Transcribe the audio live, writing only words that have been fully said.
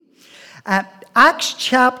Acts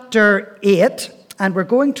chapter 8, and we're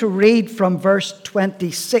going to read from verse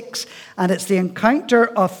 26, and it's the encounter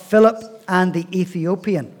of Philip and the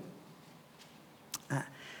Ethiopian.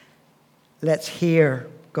 Let's hear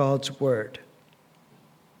God's word.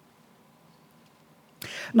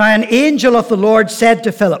 Now an angel of the Lord said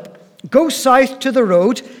to Philip, "Go south to the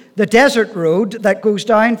road, the desert road that goes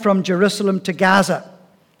down from Jerusalem to Gaza."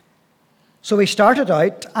 So he started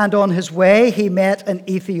out, and on his way he met an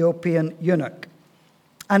Ethiopian eunuch,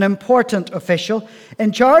 an important official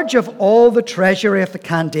in charge of all the treasury of the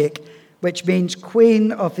Kandake, which means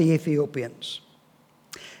Queen of the Ethiopians.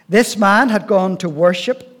 This man had gone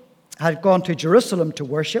to Jerusalem to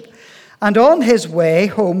worship, and on his way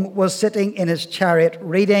home was sitting in his chariot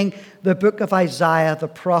reading the book of Isaiah the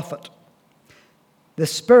prophet. The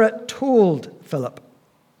Spirit told Philip,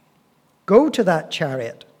 "Go to that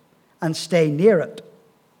chariot and stay near it."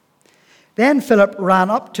 Then Philip ran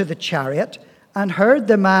up to the chariot and heard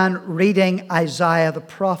the man reading Isaiah the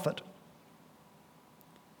prophet.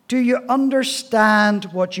 "Do you understand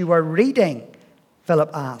what you are reading?" Philip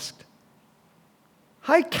asked.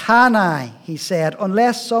 "How can I," he said,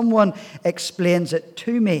 "unless someone explains it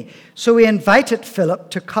to me?" So he invited Philip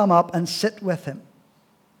to come up and sit with him.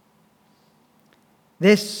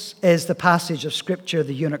 This is the passage of Scripture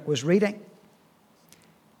the eunuch was reading.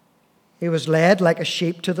 He was led like a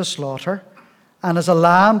sheep to the slaughter, and as a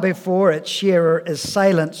lamb before its shearer is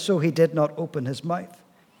silent, so he did not open his mouth.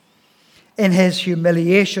 In his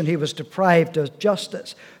humiliation he was deprived of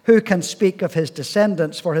justice. Who can speak of his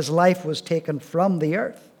descendants? For his life was taken from the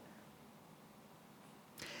earth.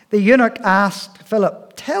 The eunuch asked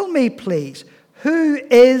Philip, "Tell me, please, who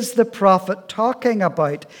is the prophet talking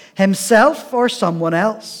about, himself or someone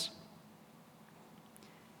else?"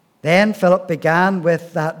 Then Philip began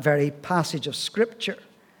with that very passage of Scripture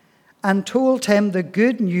and told him the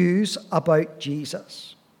good news about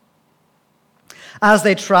Jesus. As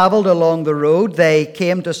they traveled along the road, they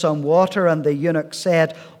came to some water, and the eunuch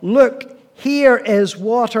said, "Look, here is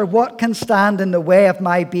water. What can stand in the way of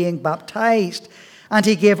my being baptized?" And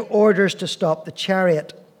he gave orders to stop the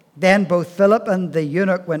chariot. Then both Philip and the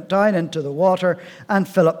eunuch went down into the water, and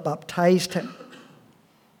Philip baptized him.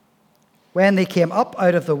 When they came up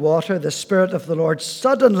out of the water, the Spirit of the Lord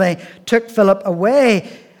suddenly took Philip away,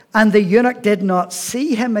 and the eunuch did not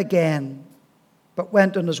see him again, but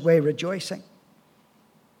went on his way rejoicing.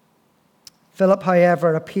 Philip,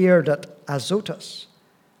 however, appeared at Azotus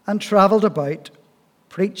and traveled about,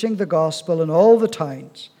 preaching the gospel in all the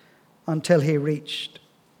towns until he reached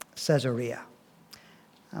Caesarea.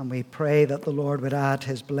 And we pray that the Lord would add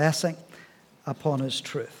his blessing upon his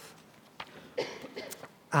truth.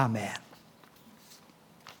 Amen.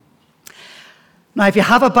 Now, if you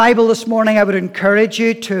have a Bible this morning, I would encourage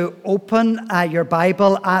you to open your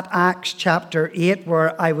Bible at Acts chapter 8,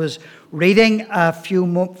 where I was reading a few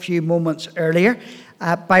moments earlier.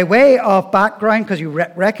 By way of background, because you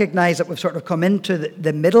recognize that we've sort of come into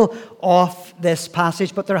the middle of this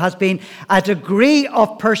passage, but there has been a degree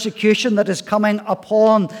of persecution that is coming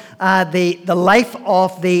upon the life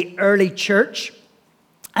of the early church.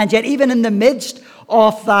 And yet, even in the midst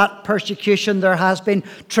of that persecution, there has been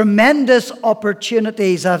tremendous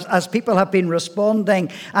opportunities as people have been responding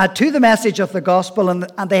to the message of the gospel,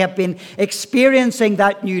 and they have been experiencing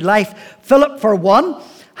that new life. Philip, for one,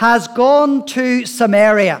 has gone to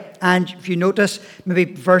Samaria. And if you notice, maybe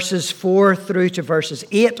verses 4 through to verses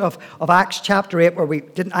 8 of Acts chapter 8, where we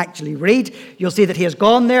didn't actually read, you'll see that he has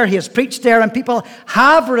gone there, he has preached there, and people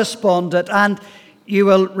have responded. And you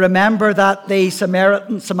will remember that the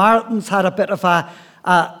Samaritans had a bit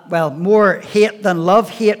of more hate than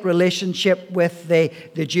love-hate relationship with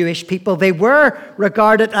the Jewish people. They were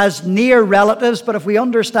regarded as near relatives, but if we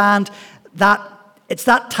understand that it's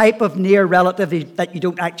that type of near relative that you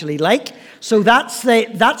don't actually like. So that's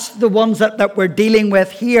the ones that we're dealing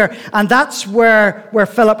with here. And that's where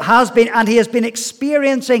Philip has been. And he has been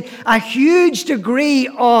experiencing a huge degree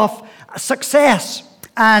of success.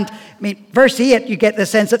 And verse 8, you get the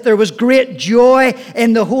sense that there was great joy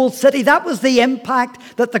in the whole city. That was the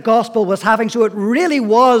impact that the gospel was having. So it really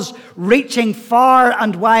was reaching far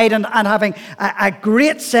and wide and having a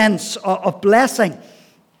great sense of blessing.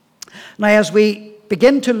 Now, as we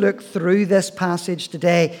begin to look through this passage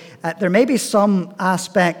today, there may be some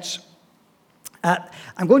aspects.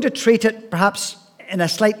 I'm going to treat it perhaps in a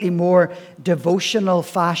slightly more devotional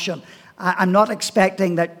fashion. I'm not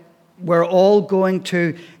expecting that we're all going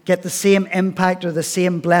to get the same impact or the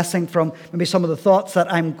same blessing from maybe some of the thoughts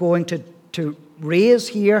that I'm going to raise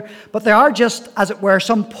here. But there are just, as it were,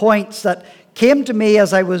 some points that came to me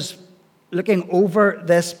as I was looking over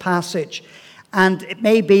this passage. And it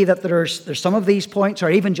may be that there's some of these points, or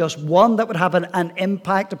even just one, that would have an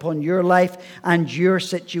impact upon your life and your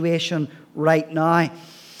situation right now.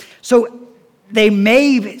 So they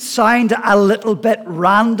may sound a little bit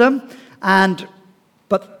random,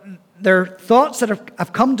 but they're thoughts that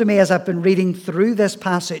have come to me as I've been reading through this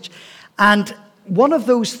passage. And one of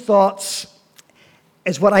those thoughts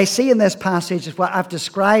is what I see in this passage, is what I've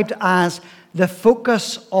described as the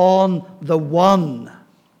focus on the one.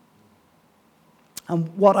 And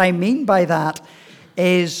what I mean by that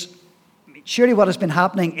is, surely what has been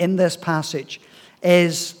happening in this passage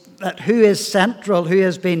is that who is central,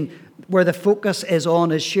 where the focus is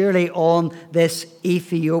on, is surely on this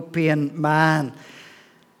Ethiopian man.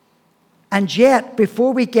 And yet,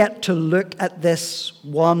 before we get to look at this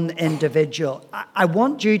one individual, I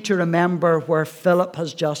want you to remember where Philip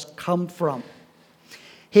has just come from.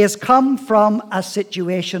 He has come from a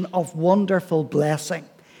situation of wonderful blessing.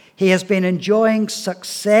 He has been enjoying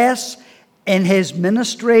success in his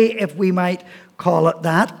ministry, if we might call it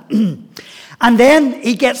that. And then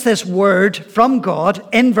he gets this word from God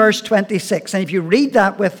in verse 26. And if you read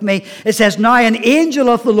that with me, it says, "Now an angel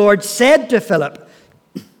of the Lord said to Philip,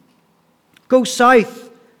 'Go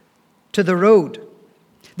south to the road,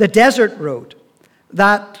 the desert road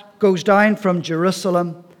that goes down from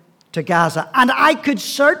Jerusalem to Gaza.'" And I could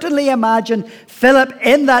certainly imagine Philip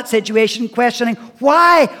in that situation questioning,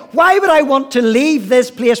 why would I want to leave this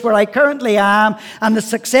place where I currently am and the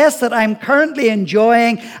success that I'm currently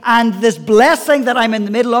enjoying and this blessing that I'm in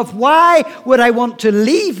the middle of? Why would I want to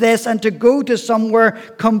leave this and to go to somewhere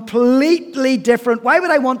completely different? Why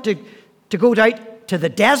would I want to go out to the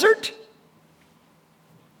desert?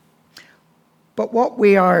 But what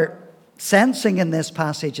we are sensing in this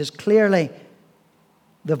passage is clearly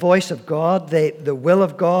the voice of God, the will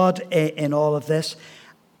of God in all of this.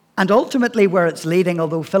 And ultimately where it's leading,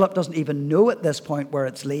 although Philip doesn't even know at this point where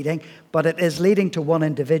it's leading, but it is leading to one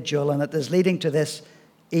individual, and it is leading to this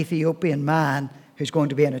Ethiopian man who's going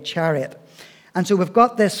to be in a chariot. And so we've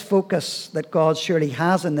got this focus that God surely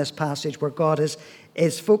has in this passage, where God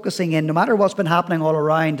is focusing in, no matter what's been happening all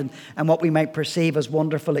around and what we might perceive as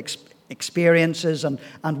wonderful experiences and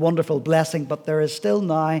wonderful blessing, but there is still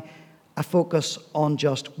now a focus on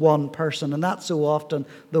just one person. And that's so often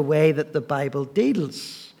the way that the Bible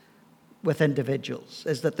deals with individuals,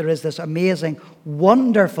 is that there is this amazing,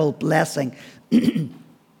 wonderful blessing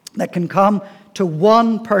that can come to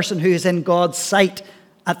one person who is in God's sight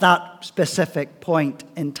at that specific point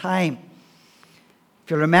in time.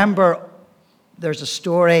 If you remember, there's a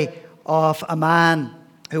story of a man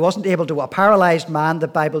who wasn't able to, a paralyzed man, the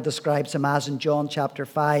Bible describes him as in John chapter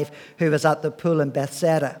 5, who was at the pool in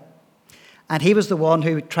Bethsaida. And he was the one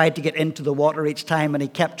who tried to get into the water each time, and he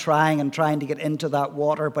kept trying to get into that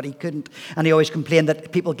water, but he couldn't. And he always complained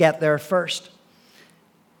that people get there first.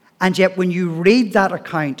 And yet when you read that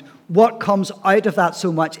account, what comes out of that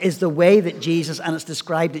so much is the way that Jesus, and it's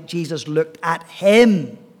described that Jesus looked at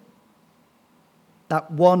him.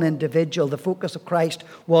 That one individual, the focus of Christ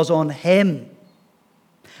was on him.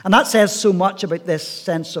 And that says so much about this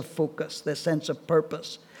sense of focus, this sense of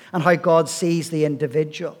purpose, and how God sees the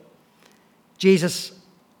individual. Jesus,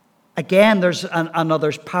 again, there's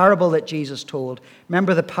another parable that Jesus told.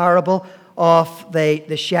 Remember the parable of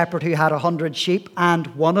the shepherd who had 100 sheep and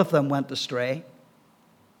one of them went astray.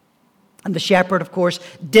 And the shepherd, of course,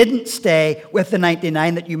 didn't stay with the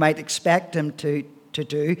 99 that you might expect him to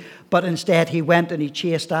do, but instead he went and he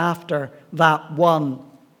chased after that one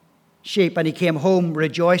sheep, and he came home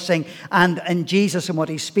rejoicing. And Jesus, and what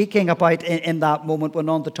he's speaking about in that moment, went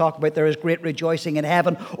on to talk about there is great rejoicing in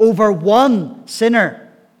heaven over one sinner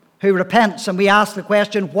who repents. And we ask the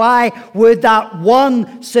question, why would that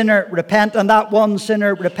one sinner repent? And that one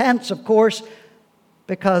sinner repents, of course,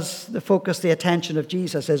 because the focus, the attention of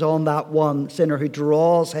Jesus is on that one sinner who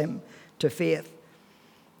draws him to faith.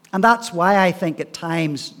 And that's why I think at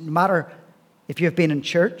times, no matter if you've been in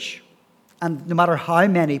church, and no matter how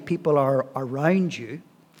many people are around you,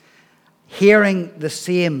 hearing the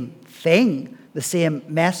same thing, the same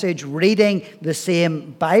message, reading the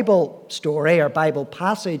same Bible story or Bible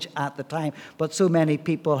passage at the time, but so many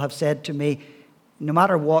people have said to me, no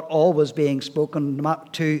matter what all was being spoken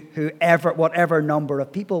to whoever, whatever number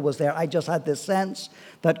of people was there, I just had this sense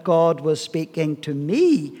that God was speaking to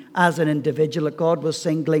me as an individual, that God was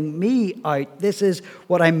singling me out. This is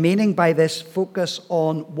what I'm meaning by this focus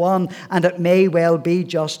on one. And it may well be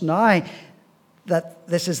just now that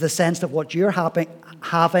this is the sense of what you're having,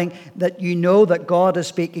 that you know that God is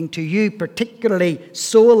speaking to you, particularly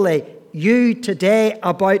solely you today,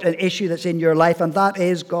 about an issue that's in your life, and that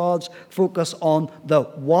is God's focus on the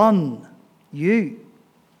one, you.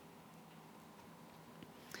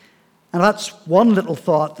 And that's one little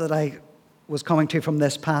thought that I was coming to from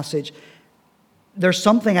this passage. There's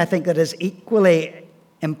something I think that is equally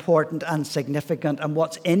important and significant, and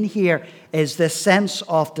what's in here is this sense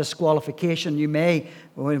of disqualification.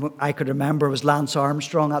 I could remember it was Lance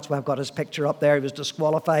Armstrong. That's why I've got his picture up there. He was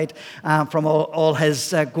disqualified from all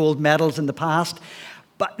his gold medals in the past.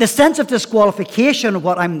 But the sense of disqualification,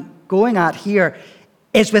 what I'm going at here,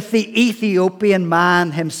 is with the Ethiopian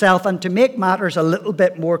man himself. And to make matters a little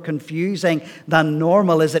bit more confusing than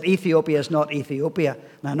normal is that Ethiopia is not Ethiopia.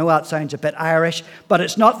 Now, I know that sounds a bit Irish, but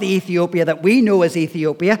it's not the Ethiopia that we know as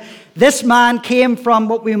Ethiopia. This man came from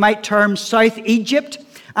what we might term South Egypt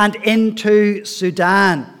and into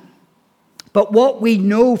Sudan. But what we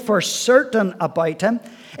know for certain about him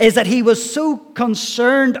is that he was so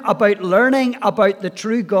concerned about learning about the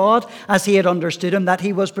true God as he had understood him that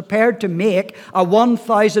he was prepared to make a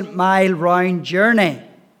 1,000-mile round journey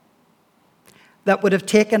that would have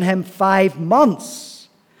taken him 5 months.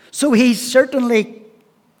 So he's certainly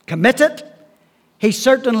committed. He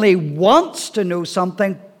certainly wants to know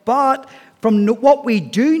something, but from what we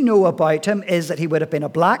do know about him is that he would have been a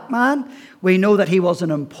black man. We know that he was an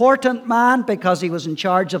important man because he was in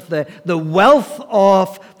charge of the wealth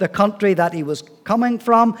of the country that he was coming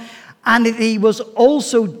from. And he was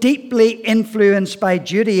also deeply influenced by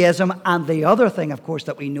Judaism. And the other thing, of course,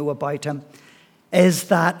 that we know about him is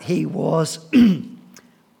that he was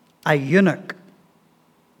a eunuch.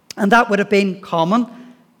 And that would have been common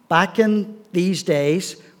back in these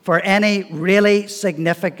days for any really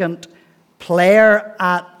significant player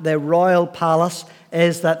at the royal palace,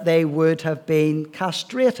 is that they would have been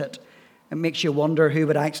castrated. It makes you wonder who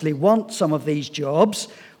would actually want some of these jobs.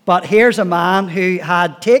 But here's a man who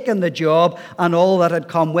had taken the job and all that had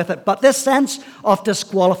come with it. But this sense of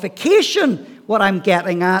disqualification, what I'm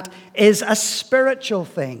getting at, is a spiritual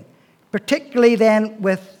thing, particularly then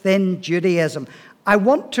within Judaism. I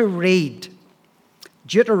want to read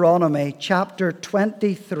Deuteronomy chapter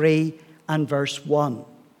 23 and verse 1.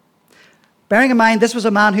 Bearing in mind, this was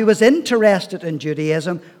a man who was interested in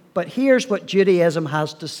Judaism, but here's what Judaism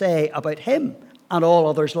has to say about him and all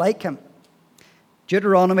others like him.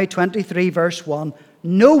 Deuteronomy 23, verse 1,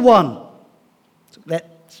 no one, so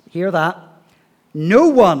let's hear that, no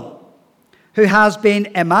one who has been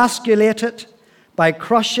emasculated by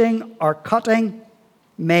crushing or cutting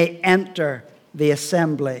may enter the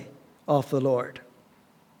assembly of the Lord.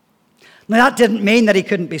 Now, that didn't mean that he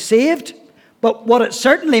couldn't be saved. But what it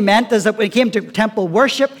certainly meant is that when it came to temple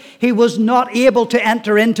worship, he was not able to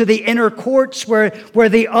enter into the inner courts where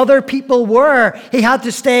the other people were. He had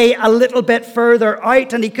to stay a little bit further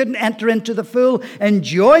out, and he couldn't enter into the full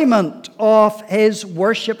enjoyment of his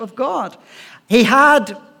worship of God. He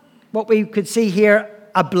had, what we could see here,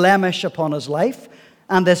 a blemish upon his life,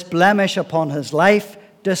 and this blemish upon his life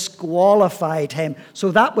disqualified him.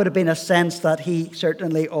 So that would have been a sense that he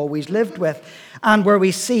certainly always lived with. And where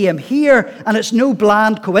we see him here, and it's no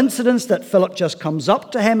bland coincidence that Philip just comes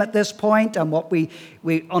up to him at this point, and what we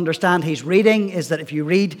understand he's reading is that if you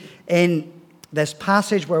read in this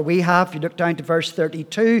passage where we have, if you look down to verse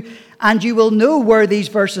 32, and you will know where these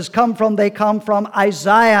verses come from. They come from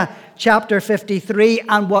Isaiah chapter 53,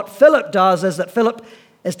 and what Philip does is that Philip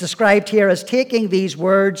is described here as taking these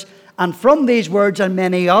words, and from these words and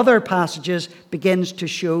many other passages begins to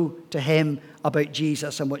show to him about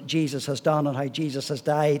Jesus and what Jesus has done and how Jesus has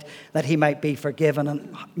died, that he might be forgiven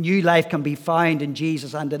and new life can be found in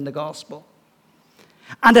Jesus and in the gospel.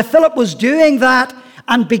 And if Philip was doing that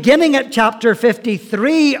and beginning at chapter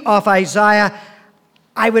 53 of Isaiah,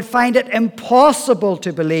 I would find it impossible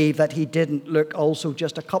to believe that he didn't look also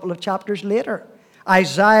just a couple of chapters later,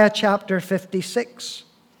 Isaiah chapter 56.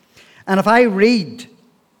 And if I read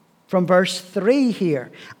from verse 3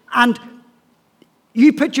 here, and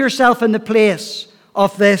you put yourself in the place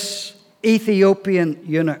of this Ethiopian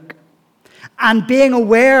eunuch, and being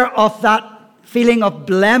aware of that feeling of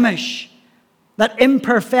blemish, that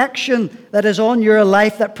imperfection that is on your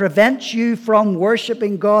life that prevents you from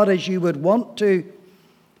worshiping God as you would want to,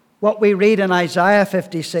 what we read in Isaiah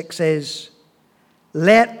 56 is,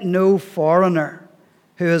 let no foreigner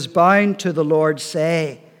who is bound to the Lord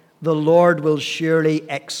say, the Lord will surely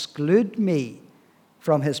exclude me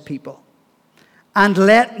from his people. And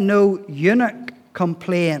let no eunuch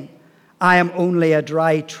complain, I am only a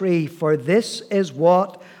dry tree, for this is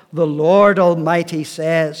what the Lord Almighty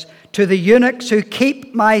says. To the eunuchs who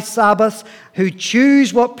keep my Sabbaths, who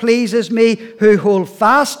choose what pleases me, who hold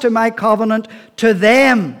fast to my covenant, to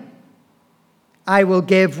them I will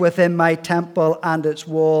give within my temple and its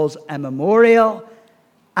walls a memorial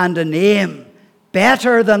and a name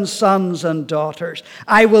better than sons and daughters.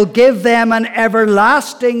 I will give them an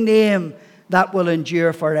everlasting name that will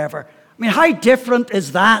endure forever. I mean, how different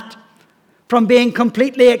is that from being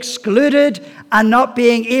completely excluded and not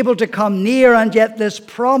being able to come near, and yet this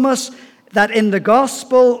promise that in the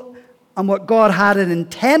gospel and what God had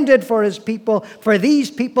intended for his people, for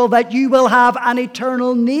these people, that you will have an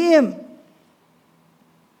eternal name.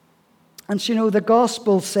 And so, the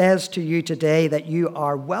gospel says to you today that you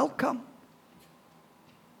are welcome.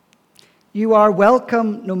 You are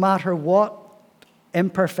welcome no matter what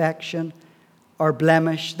imperfection or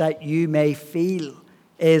blemish that you may feel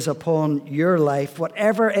is upon your life.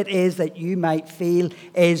 Whatever it is that you might feel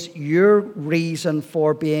is your reason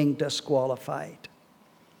for being disqualified.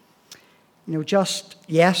 Just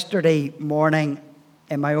yesterday morning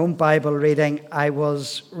in my own Bible reading, I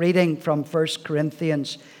was reading from 1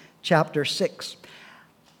 Corinthians chapter 6.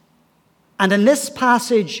 And in this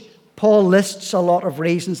passage, Paul lists a lot of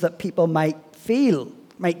reasons that people might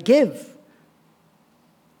give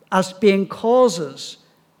as being causes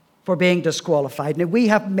for being disqualified. Now,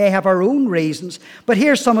 we may have our own reasons, but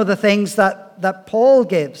here's some of the things that Paul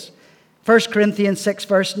gives. 1 Corinthians 6,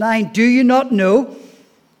 verse 9, do you not know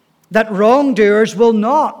that wrongdoers will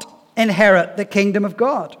not inherit the kingdom of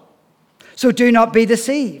God? So do not be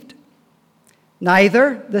deceived.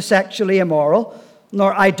 Neither the sexually immoral,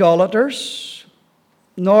 nor idolaters,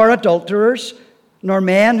 nor adulterers, nor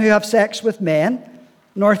men who have sex with men,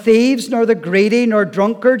 nor thieves, nor the greedy, nor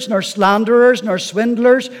drunkards, nor slanderers, nor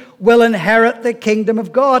swindlers will inherit the kingdom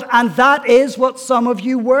of God. And that is what some of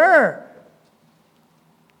you were.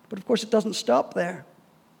 But of course, it doesn't stop there.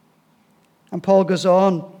 And Paul goes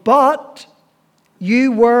on, but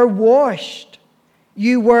you were washed.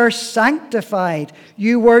 You were sanctified.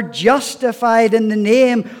 You were justified in the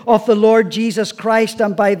name of the Lord Jesus Christ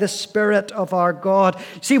and by the Spirit of our God.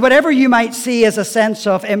 See, whatever you might see as a sense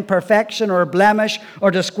of imperfection or blemish or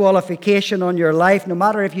disqualification on your life, no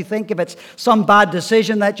matter if you think if it's some bad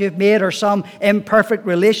decision that you've made or some imperfect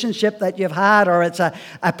relationship that you've had, or it's a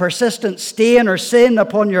persistent stain or sin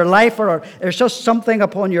upon your life, or there's just something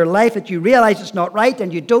upon your life that you realize it's not right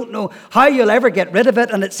and you don't know how you'll ever get rid of it,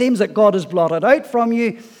 and it seems that God has blotted out from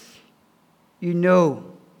you, you know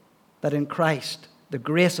that in Christ, the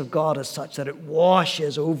grace of God is such that it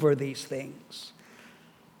washes over these things.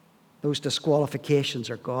 Those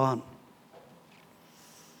disqualifications are gone.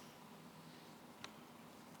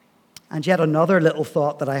 And yet another little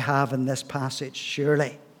thought that I have in this passage,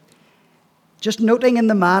 surely. Just noting in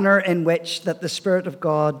the manner in which that the Spirit of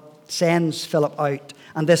God sends Philip out,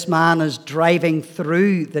 and this man is driving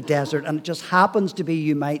through the desert, and it just happens to be,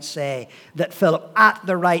 you might say, that Philip, at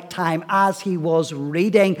the right time, as he was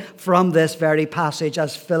reading from this very passage,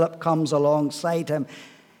 as Philip comes alongside him,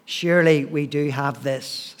 surely we do have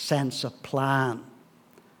this sense of plan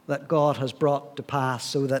that God has brought to pass,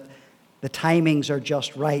 so that the timings are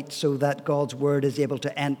just right, so that God's word is able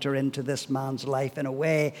to enter into this man's life in a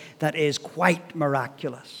way that is quite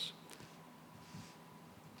miraculous.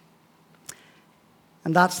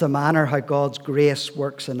 And that's the manner how God's grace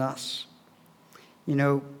works in us.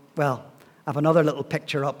 I have another little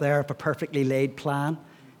picture up there of a perfectly laid plan,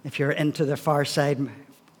 if you're into the Far Side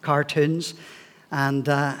cartoons. And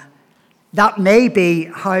that may be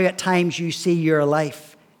how at times you see your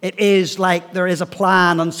life. It is like there is a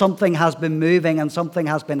plan and something has been moving and something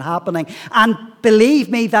has been happening. And believe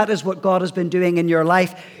me, that is what God has been doing in your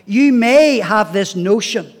life. You may have this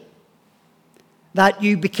notion that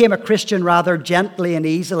you became a Christian rather gently and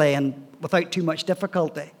easily and without too much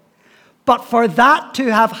difficulty. But for that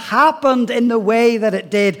to have happened in the way that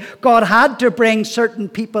it did, God had to bring certain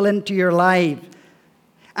people into your life.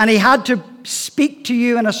 And he had to speak to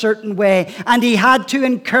you in a certain way. And he had to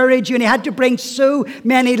encourage you. And he had to bring so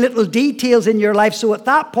many little details in your life. So at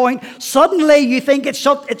that point, suddenly you think it's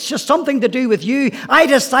just something to do with you. I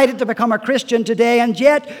decided to become a Christian today. And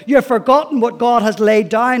yet you've forgotten what God has laid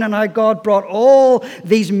down and how God brought all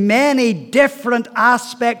these many different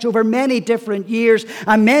aspects over many different years.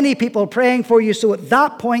 And many people praying for you. So at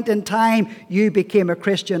that point in time, you became a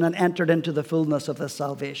Christian and entered into the fullness of this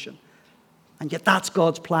salvation. And yet that's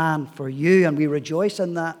God's plan for you, and we rejoice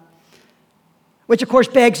in that. Which, of course,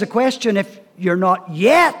 begs the question, if you're not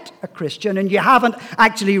yet a Christian and you haven't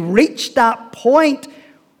actually reached that point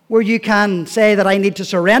where you can say that I need to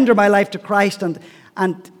surrender my life to Christ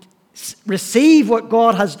and receive what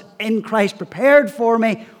God has in Christ prepared for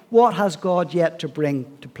me, what has God yet to bring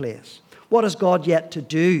to place? What has God yet to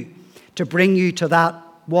do to bring you to that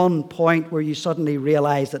one point where you suddenly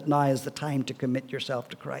realize that now is the time to commit yourself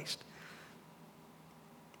to Christ?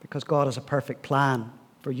 Because God has a perfect plan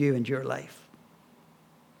for you and your life.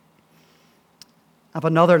 I have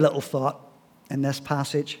another little thought in this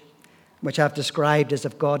passage, which I've described as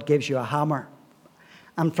if God gives you a hammer.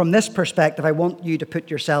 And from this perspective, I want you to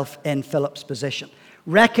put yourself in Philip's position,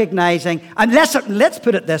 recognizing, and let's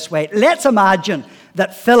put it this way, let's imagine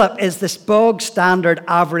that Philip is this bog standard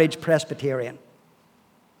average Presbyterian.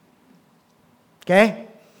 Okay?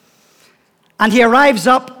 And he arrives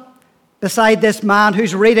up beside this man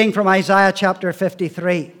who's reading from Isaiah chapter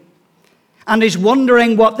 53. And he's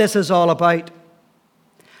wondering what this is all about.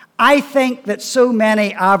 I think that so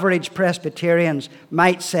many average Presbyterians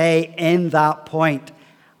might say in that point,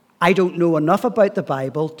 I don't know enough about the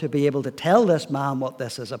Bible to be able to tell this man what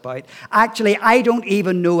this is about. Actually, I don't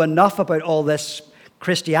even know enough about all this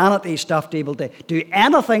Christianity stuff to be able to do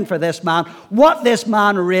anything for this man. What this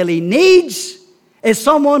man really needs is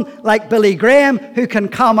someone like Billy Graham who can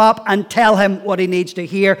come up and tell him what he needs to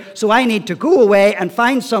hear. So I need to go away and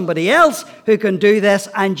find somebody else who can do this.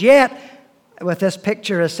 And yet, with this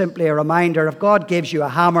picture is simply a reminder, if God gives you a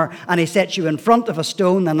hammer and he sets you in front of a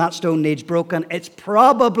stone and that stone needs broken, it's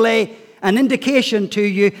probably an indication to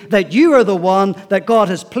you that you are the one that God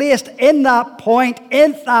has placed in that point,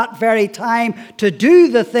 in that very time, to do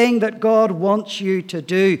the thing that God wants you to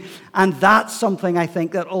do. And that's something I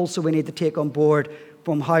think that also we need to take on board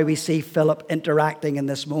from how we see Philip interacting in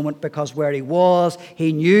this moment, because where he was,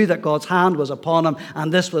 he knew that God's hand was upon him,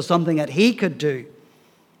 and this was something that he could do.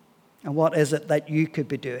 And what is it that you could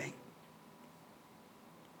be doing?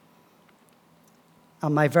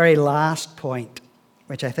 And my very last point,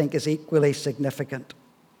 which I think is equally significant,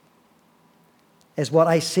 is what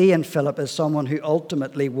I see in Philip as someone who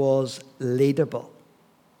ultimately was leadable.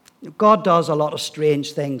 God does a lot of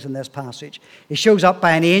strange things in this passage. He shows up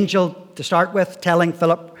by an angel to start with, telling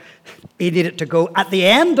Philip he needed to go. At the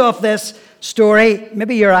end of this story,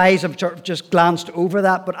 maybe your eyes have just glanced over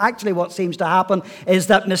that, but actually what seems to happen is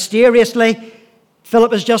that mysteriously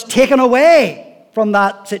Philip is just taken away from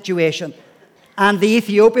that situation, and the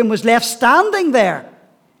Ethiopian was left standing there.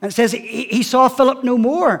 And it says he saw Philip no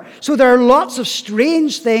more. So there are lots of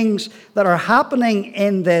strange things that are happening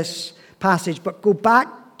in this passage, but go back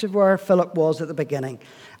to where Philip was at the beginning.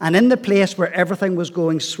 And in the place where everything was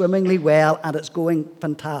going swimmingly well, and it's going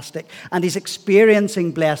fantastic, and he's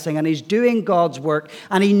experiencing blessing, and he's doing God's work,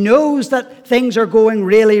 and he knows that things are going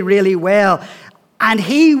really, really well. And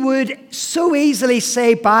he would so easily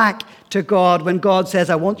say back to God when God says,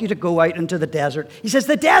 I want you to go out into the desert. He says,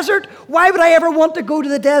 the desert? Why would I ever want to go to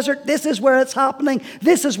the desert? This is where it's happening.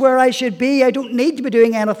 This is where I should be. I don't need to be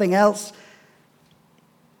doing anything else.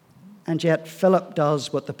 And yet Philip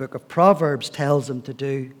does what the book of Proverbs tells him to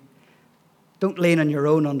do. Don't lean on your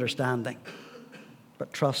own understanding,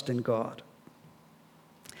 but trust in God.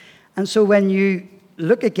 And so when you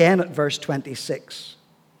look again at verse 26,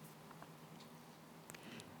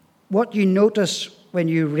 what you notice when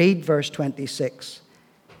you read verse 26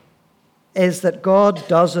 is that God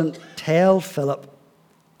doesn't tell Philip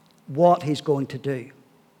what he's going to do.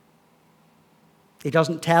 He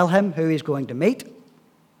doesn't tell him who he's going to meet.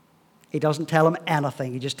 He doesn't tell him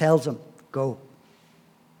anything. He just tells him, go.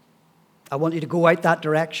 I want you to go out that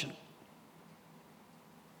direction.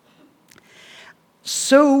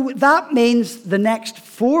 So that means the next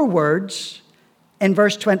 4 words in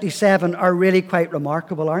verse 27 are really quite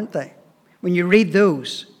remarkable, aren't they? When you read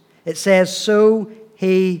those, it says, so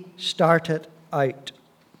he started out.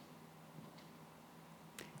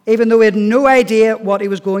 Even though he had no idea what he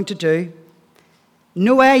was going to do,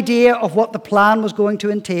 no idea of what the plan was going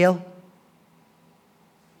to entail,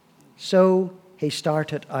 so he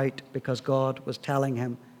started out because God was telling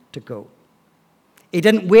him to go. He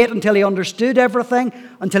didn't wait until he understood everything,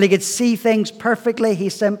 until he could see things perfectly. He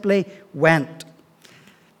simply went.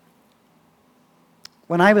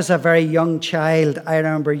 When I was a very young child, I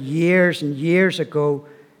remember years and years ago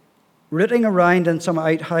rooting around in some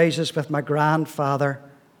outhouses with my grandfather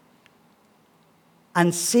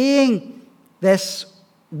and seeing this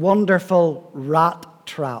wonderful rat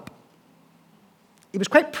trap. He was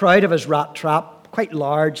quite proud of his rat trap, quite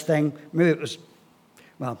large thing. Maybe it was,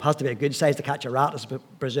 well, it has to be a good size to catch a rat, I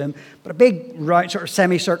presume, but a big round sort of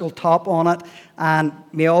semicircle top on it, and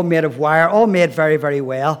all made of wire, all made very, very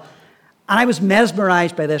well. And I was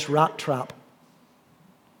mesmerized by this rat trap.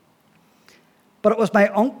 But it was my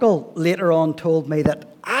uncle later on told me that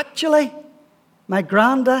actually my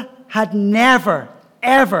granda had never,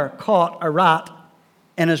 ever caught a rat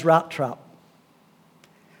in his rat trap.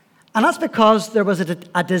 And that's because there was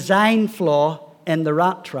a design flaw in the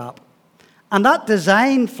rat trap. And that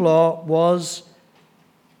design flaw was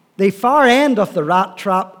the far end of the rat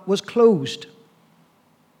trap was closed.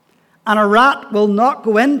 And a rat will not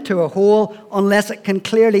go into a hole unless it can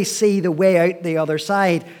clearly see the way out the other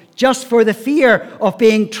side, just for the fear of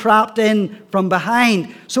being trapped in from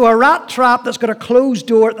behind. So a rat trap that's got a closed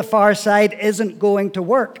door at the far side isn't going to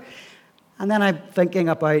work. And then I'm thinking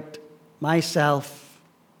about myself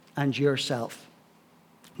and yourself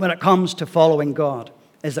when it comes to following God,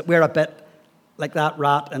 is that we're a bit like that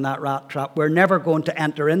rat in that rat trap. We're never going to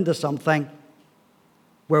enter into something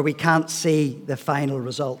where we can't see the final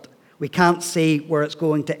result. We can't see where it's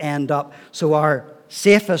going to end up. So our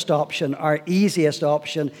safest option, our easiest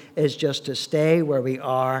option, is just to stay where we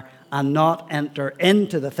are and not enter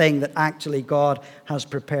into the thing that actually God has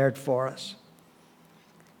prepared for us.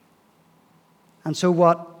 And so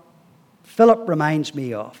what Philip reminds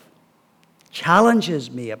me of, challenges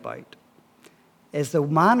me about, is the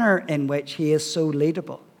manner in which he is so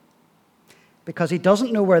leadable. Because he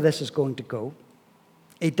doesn't know where this is going to go.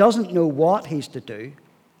 He doesn't know what he's to do.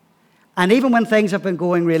 And even when things have been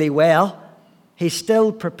going really well, he's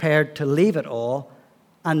still prepared to leave it all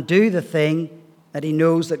and do the thing that he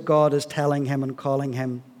knows that God is telling him and calling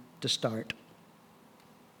him to start.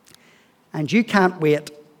 And you can't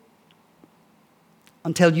wait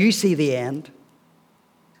until you see the end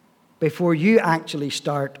before you actually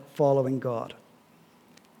start following God.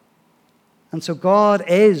 And so God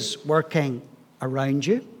is working around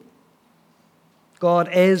you.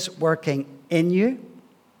 God is working in you.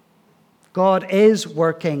 God is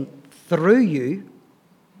working through you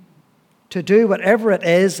to do whatever it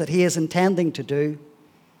is that he is intending to do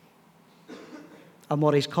and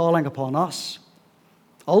what he's calling upon us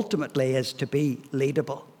ultimately is to be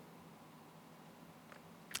leadable.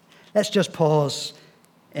 Let's just pause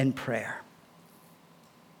in prayer.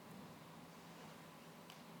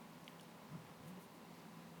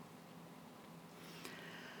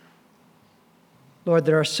 Lord,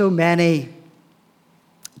 there are so many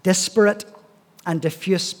disparate and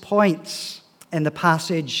diffuse points in the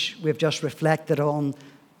passage we've just reflected on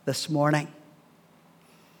this morning.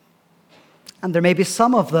 And there may be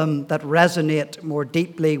some of them that resonate more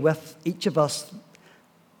deeply with each of us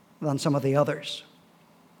than some of the others.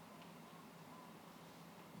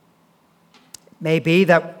 It may be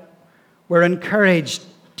that we're encouraged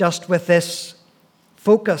just with this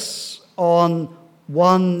focus on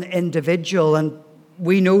one individual, and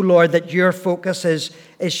we know, Lord, that your focus is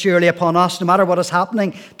surely upon us. No matter what is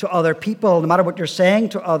happening to other people, no matter what you're saying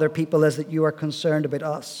to other people, is that you are concerned about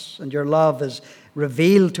us and your love is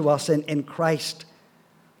revealed to us in Christ.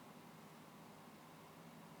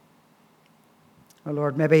 Oh,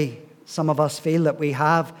 Lord, maybe some of us feel that we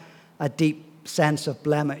have a deep sense of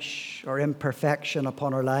blemish or imperfection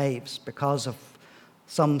upon our lives because of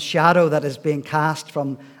some shadow that is being cast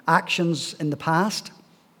from actions in the past.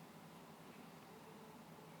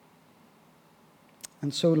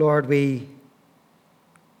 And so, Lord, we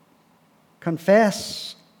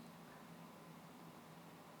confess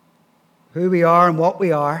who we are and what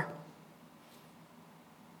we are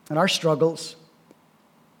and our struggles.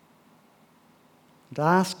 And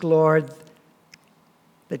ask, Lord,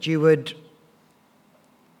 that you would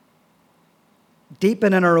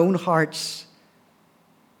deepen in our own hearts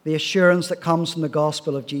the assurance that comes from the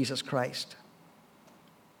gospel of Jesus Christ,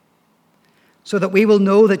 so that we will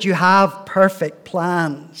know that you have perfect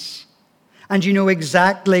plans and you know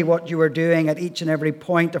exactly what you are doing at each and every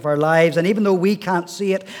point of our lives. And even though we can't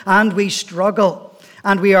see it and we struggle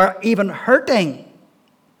and we are even hurting,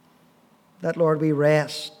 that, Lord, we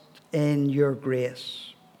rest in your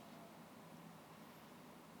grace.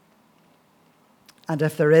 And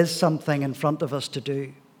if there is something in front of us to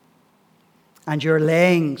do, and you're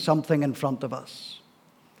laying something in front of us,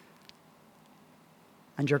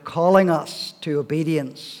 and you're calling us to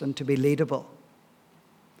obedience and to be leadable,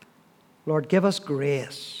 Lord, give us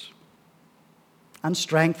grace and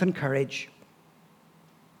strength and courage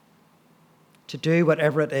to do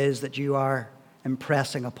whatever it is that you are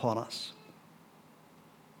impressing upon us.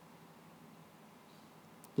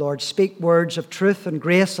 Lord, speak words of truth and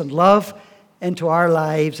grace and love into our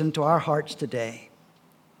lives, into our hearts today.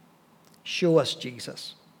 Show us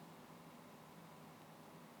Jesus.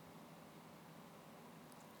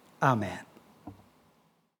 Amen.